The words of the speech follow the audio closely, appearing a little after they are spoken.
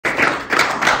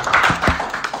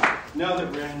now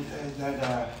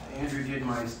that Andrew did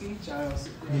my speech, I'll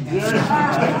sit down.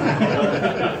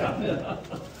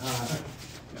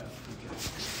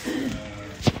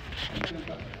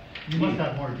 You must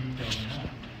have more detail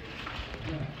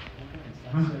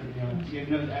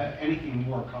than that. Anything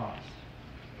more cost.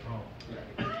 Oh.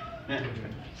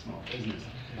 Small business.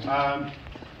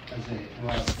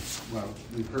 Well,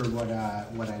 we've heard what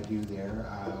I do there.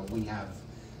 We have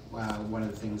one of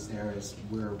the things there is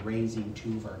we're raising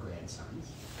 2 of our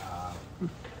grandsons.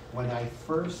 When I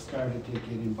first started to get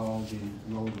involved in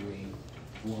Rotary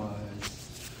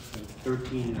was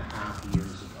 13 and a half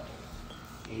years ago,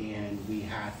 and we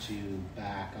had to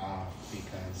back off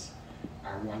because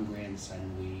our one grandson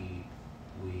we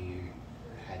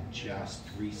had just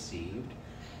received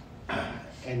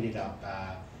ended up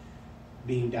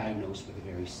being diagnosed with a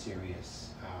very serious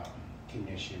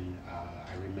condition.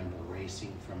 I remember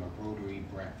racing from a Rotary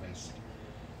breakfast,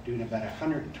 doing about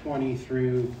 120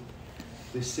 through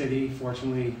the city.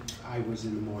 Fortunately, I was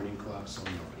in the morning club, so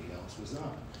nobody else was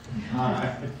up.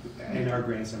 And our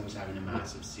grandson was having a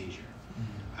massive seizure.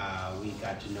 We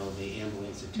got to know the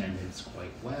ambulance attendants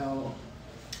quite well.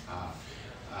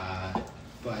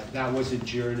 But that was a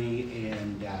journey,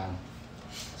 and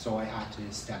so I had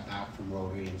to step back from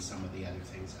Rotary and some of the other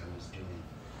things I was doing.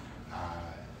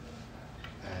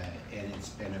 And it's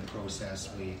been a process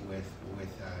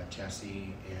with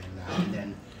Jesse, and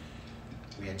then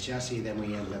we had Jesse, then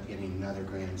we ended up getting another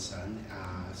grandson.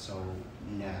 So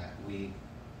we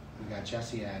got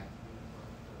Jesse at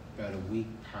about a week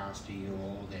past a year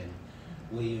old, and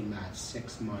William at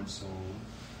 6 months old,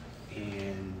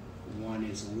 and one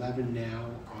is 11 now,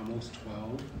 almost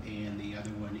 12, and the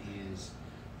other one is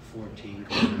 14,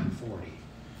 going on 40.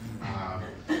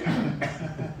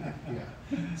 Yeah.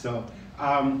 So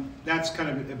that's kind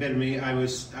of a bit of me. I'm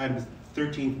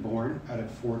 13th born out of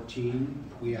 14.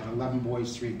 We had 11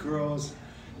 boys, 3 girls.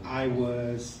 I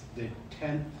was the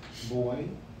 10th boy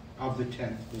of the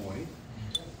 10th boy.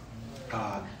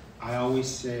 I always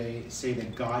say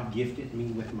that God gifted me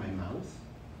with my mouth.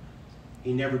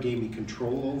 He never gave me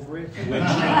control over it, which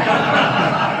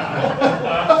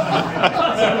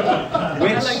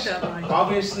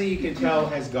obviously you can tell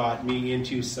has got me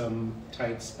into some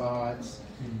tight spots.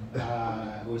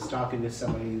 I was talking to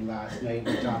somebody last night,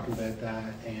 we were talking about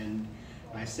that, and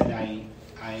I said I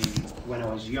when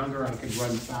I was younger I could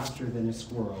run faster than a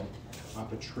squirrel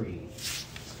up a tree,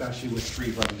 especially with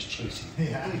 3 brothers chasing.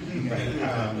 Yeah.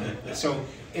 Right? So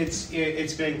it's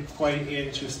been quite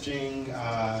interesting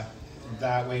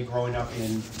that way, growing up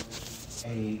in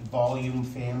a volume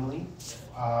family.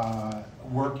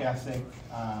 Work ethic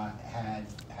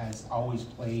has always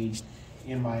played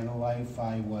in my life.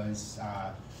 I was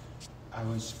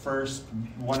first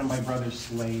one of my brother's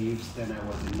slaves, then I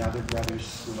was another brother's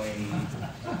slave.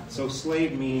 So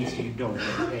slave means you don't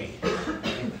get paid.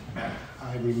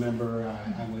 I remember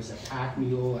I was a pack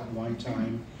mule at one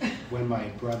time when my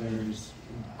brothers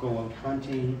go out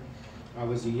hunting. I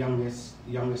was the youngest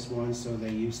one, so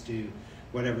they used to,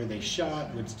 whatever they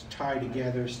shot would tie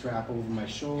together, strap over my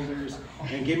shoulders,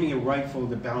 and give me a rifle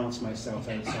to balance myself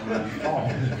out so I wouldn't fall.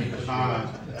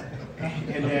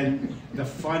 And then the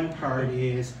fun part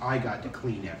is I got to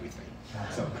clean everything.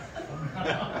 So,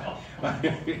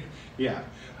 yeah.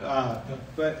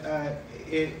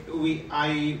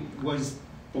 I was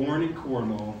born in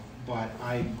Primeau, but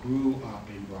I grew up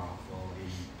in Brockville,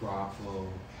 and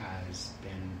Brockville has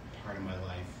been part of my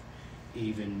life,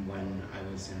 even when I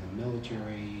was in the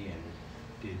military and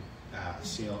did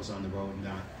sales on the road. And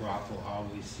that Brockville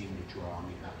always seemed to draw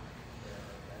me back.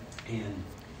 And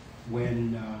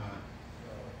when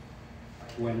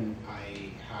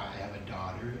I have a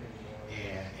daughter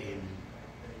in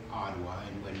Ottawa,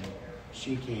 and when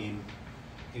she came,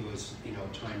 it was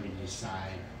time to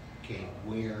decide, okay,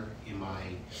 where am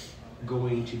I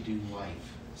going to do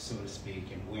life, so to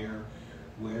speak, and where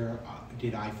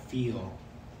did I feel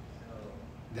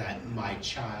that my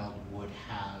child would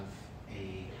have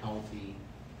a healthy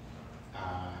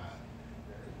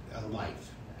a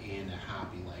life and a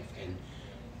happy life, and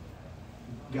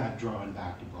got drawn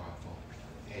back to Brockville,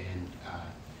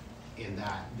 and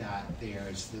that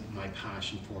there's my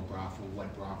passion for Brockville,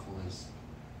 what Brockville has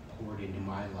poured into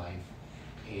my life,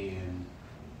 and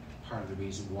part of the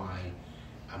reason why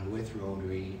I'm with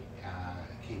Rotary,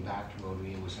 came back to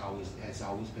Rotary. It has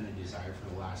always been a desire for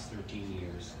the last 13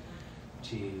 years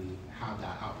to have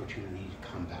that opportunity to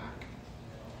come back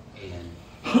and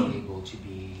be able to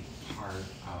be part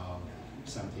of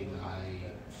something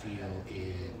I feel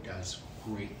it does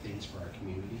great things for our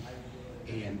community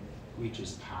and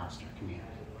reaches past our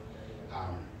community.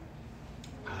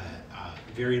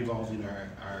 very involved in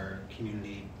our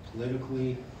community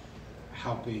politically,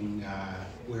 helping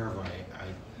wherever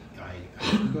I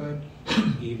could,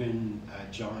 even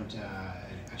jaunt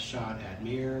a shot at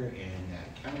mayor and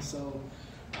at council.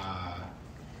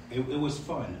 It was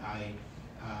fun. I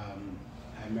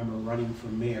remember running for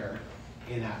mayor,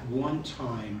 and at one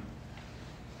time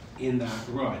in that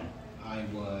run, I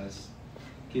was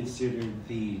considered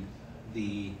the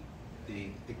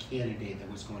candidate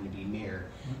that was going to be mayor,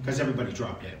 because everybody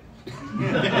dropped out.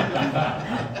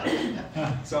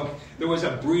 So there was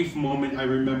a brief moment. I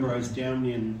remember I was down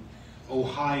in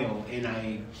Ohio, and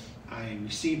I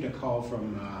received a call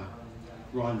from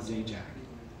Ron Zajac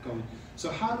going, so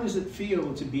how does it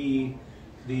feel to be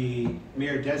the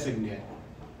mayor designate?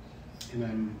 And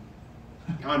I'm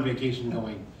on vacation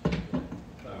going,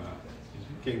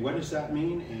 okay, what does that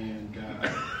mean?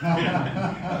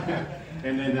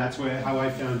 And then that's how I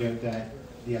found out that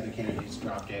the other candidates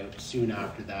dropped out. Soon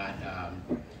after that,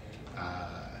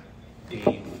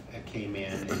 Dave came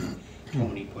in and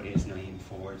Tony put his name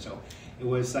forward. So it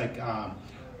was like,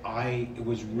 it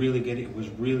was really good. It was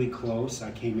really close.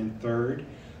 I came in third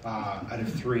out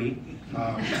of three.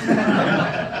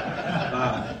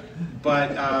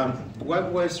 But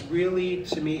what was really,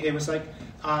 to me, it was like,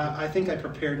 I think I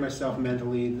prepared myself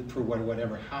mentally for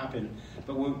whatever happened.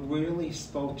 But what really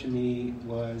spoke to me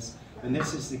was, and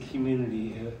this is the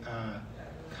community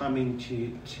coming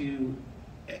to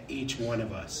each one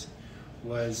of us,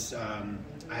 was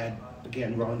I had,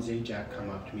 again, Ron Zajac come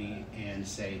up to me and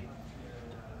say,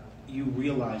 you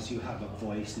realize you have a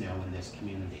voice now in this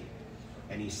community.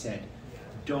 And he said,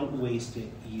 don't waste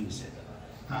it, use it.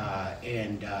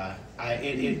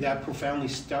 That profoundly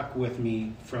stuck with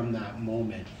me from that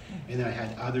moment. And I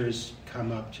had others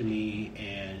come up to me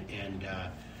and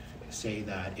say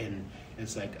that. And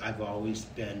it's like, I've always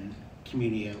been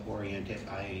community oriented.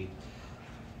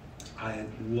 I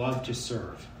love to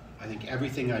serve. I think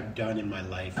everything I've done in my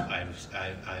life,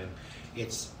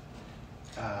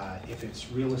 if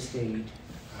it's real estate,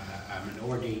 I'm an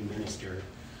ordained minister.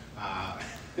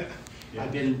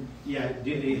 I've been,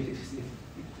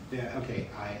 okay,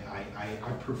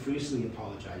 I profusely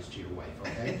apologize to your wife,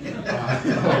 okay?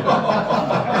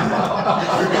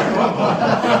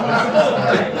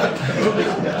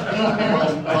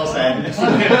 Well said.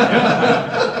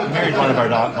 Married one of our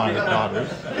daughters.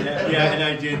 Yeah, and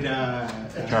I did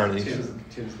Charlie's.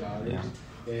 Tim's daughter. Yeah.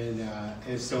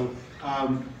 And so,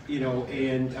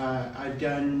 and I've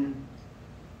done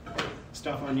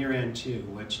stuff on your end too,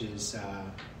 which is,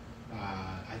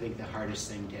 I think the hardest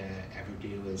thing to ever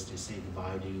do is to say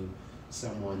goodbye to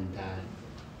someone that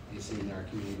is in our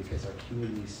community, because our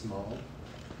community is small.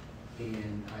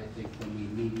 And I think when we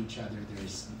meet each other,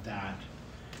 there's that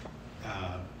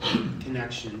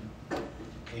connection.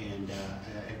 And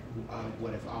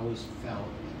what I've always felt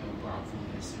about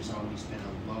Brockville is there's always been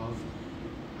a love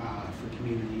for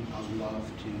community, a love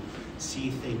to see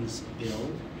things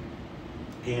build.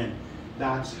 And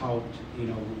that's helped,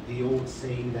 the old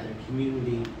saying that a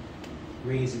community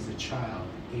raises a child,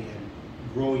 and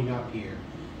growing up here,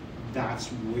 that's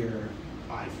where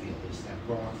I feel is that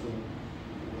Brockville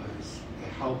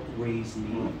helped raise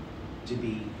me to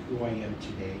be who I am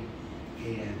today,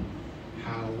 and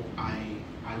how I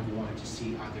want to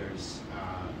see others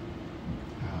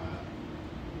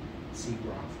see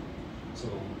Brockville. So,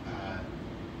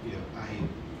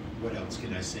 what else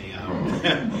can I say?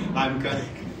 I'm kind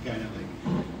of like,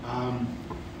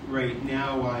 right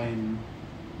now I'm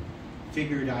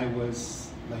figured I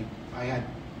had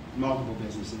multiple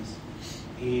businesses,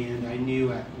 and I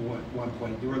knew at one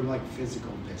point they were like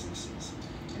physical businesses,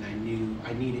 and I knew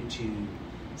I needed to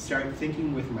start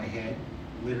thinking with my head,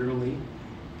 literally,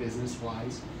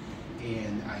 business-wise,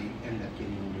 and I ended up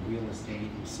getting into real estate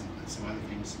and some other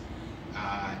things.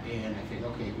 And I think,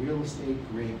 okay, real estate,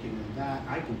 great, getting into that,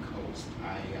 I can coast.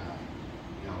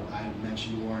 I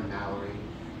mentioned Warren Mallory.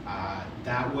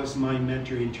 That was my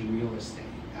mentor into real estate.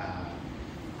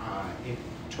 It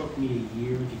took me a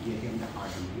year to get him to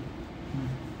hire me.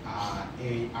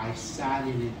 And I sat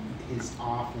in his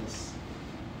office.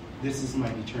 This is my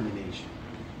determination.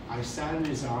 I sat in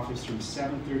his office from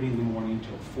 7:30 in the morning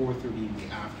till 4:30 in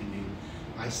the afternoon.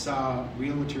 I saw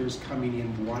realtors coming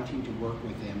in wanting to work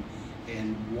with him,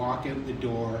 and walk out the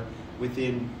door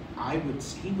within,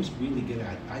 he was really good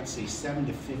at, I'd say 7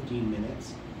 to 15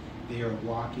 minutes. They are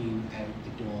walking out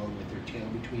the door with their tail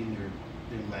between their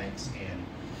legs and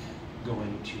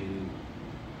going to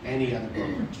any other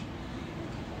brokerage.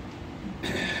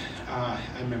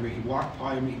 I remember he walked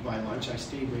by me by lunch. I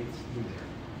stayed right through there.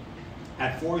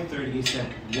 At 4:30, he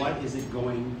said, "What is it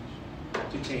going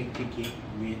to take to get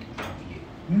rid of you?"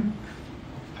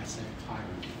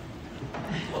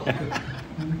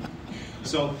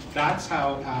 So that's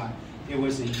how it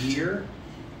was a year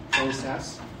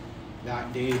process.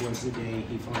 That day was the day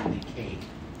he finally came.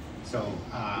 So,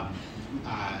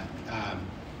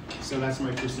 so that's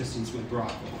my persistence with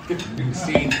broccoli.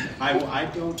 See, I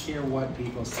don't care what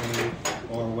people say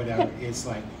or whatever. It's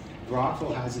like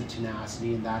broccoli has a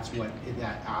tenacity, and that's what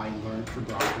that I learned for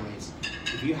broccoli is.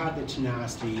 If you have the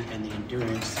tenacity and the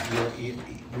endurance,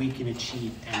 we can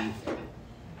achieve anything,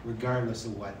 regardless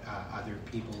of what other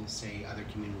people say, other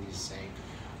communities say.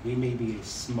 We may be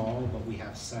small, but we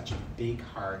have such a big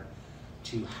heart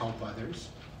to help others,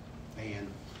 and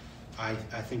I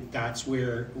think that's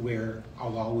where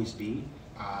I'll always be.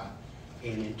 And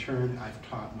in turn, I've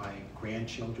taught my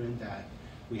grandchildren that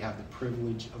we have the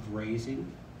privilege of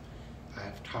raising.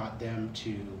 I've taught them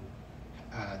to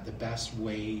the best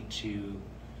way to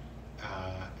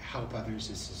help others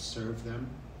is to serve them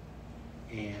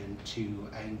and to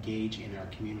engage in our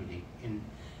community, and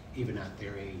even at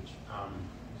their age.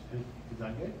 Is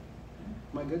that good?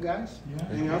 Am I good, guys? Yeah.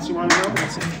 Anything else you want to know?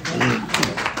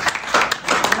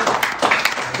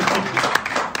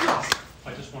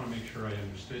 I just want to make sure I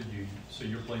understood you. So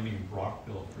you're blaming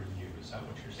Brockville for you. Is that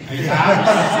what you're saying?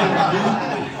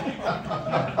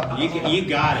 You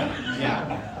got it.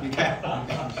 Yeah. You got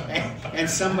it. And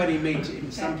some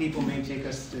people may take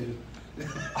us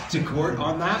to court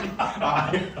on that.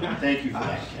 Thank you for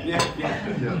that, Ken. Yeah.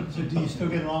 So do you still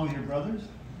get along with your brothers?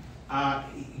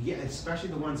 Yeah, especially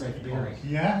the ones I've buried.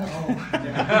 Yeah?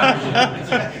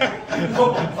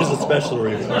 It's a special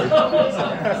reward.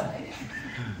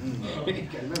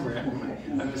 Remember,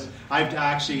 I've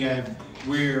actually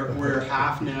we're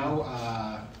half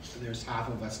now. There's half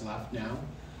of us left now,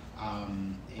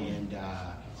 and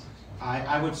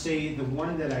I would say the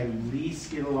one that I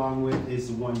least get along with is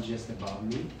the one just above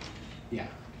me. Yeah,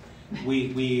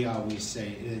 we always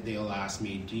say, they'll ask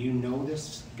me, "Do you know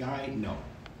this guy?" No.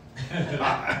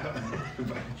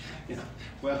 But, you know,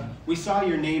 well, we saw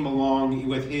your name along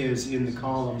with his in the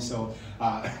column, so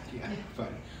yeah.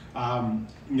 But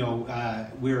no,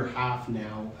 we're half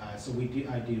now, so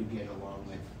I do get along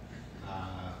with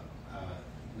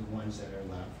the ones that are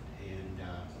left, and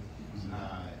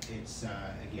it's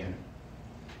again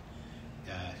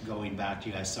going back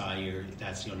to, I saw your.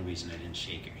 That's the only reason I didn't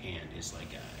shake your hand. Is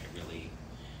like I really.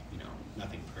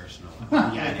 Nothing personal.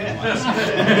 Yeah, it was.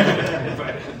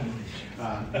 But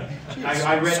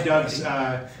I read Doug's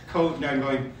coat, and I'm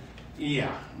going,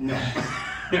 yeah, no.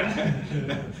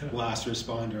 Last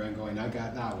responder, I'm going, I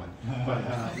got that one. But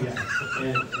yeah,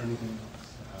 anything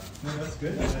else? No, that's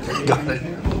good.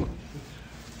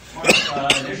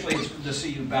 Initially, it's good to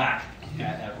see you back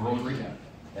at Rotary,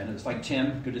 and it's like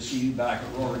Tim, good to see you back at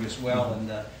Rotary as well.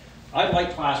 And I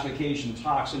like classification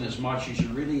talks in as much as you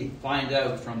really find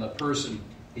out from the person,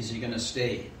 is he going to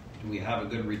stay? Do we have a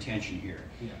good retention here?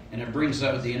 Yeah. And it brings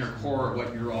out the inner core of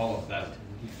what you're all about.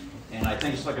 And I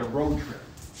think it's like a road trip.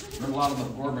 Remember, a lot of the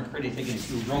board McCready taking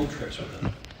two road trips with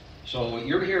them. So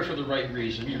you're here for the right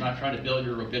reason. You're not trying to build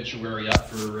your obituary up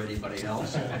for anybody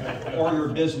else or your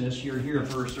business. You're here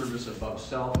for a service above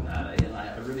self, and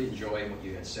I really enjoy what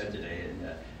you had said today,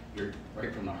 and you're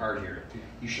right from the heart here.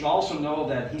 You should also know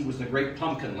that he was the great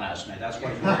pumpkin last night. That's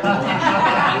why you're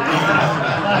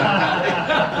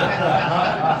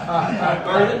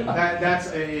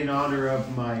That's in honor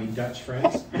of my Dutch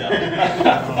friends. But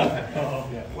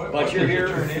you're here.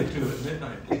 Turn into at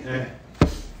midnight.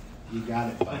 You got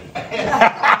it, buddy.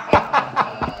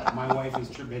 My wife has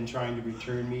been trying to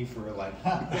return me for like.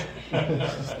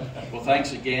 Well,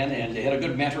 thanks again, and they had a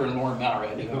good mentor in Lauren Mallory.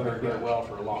 I knew her very, very well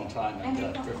for a long time.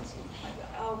 And,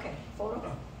 okay,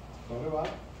 photo. Photo op?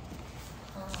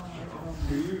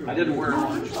 I didn't wear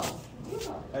orange.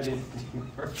 I didn't.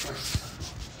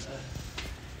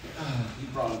 You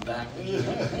brought him back.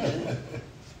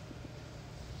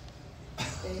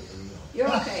 You're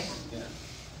okay. Yeah.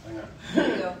 Hang on. There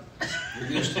you go. You're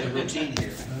used to the routine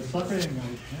here. Separating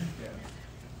those.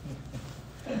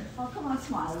 Oh, come on,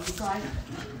 smile. You guys.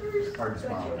 Hard to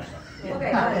smile. Okay.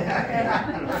 Okay.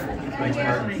 Thanks,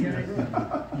 Mark.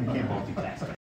 You can't multitask.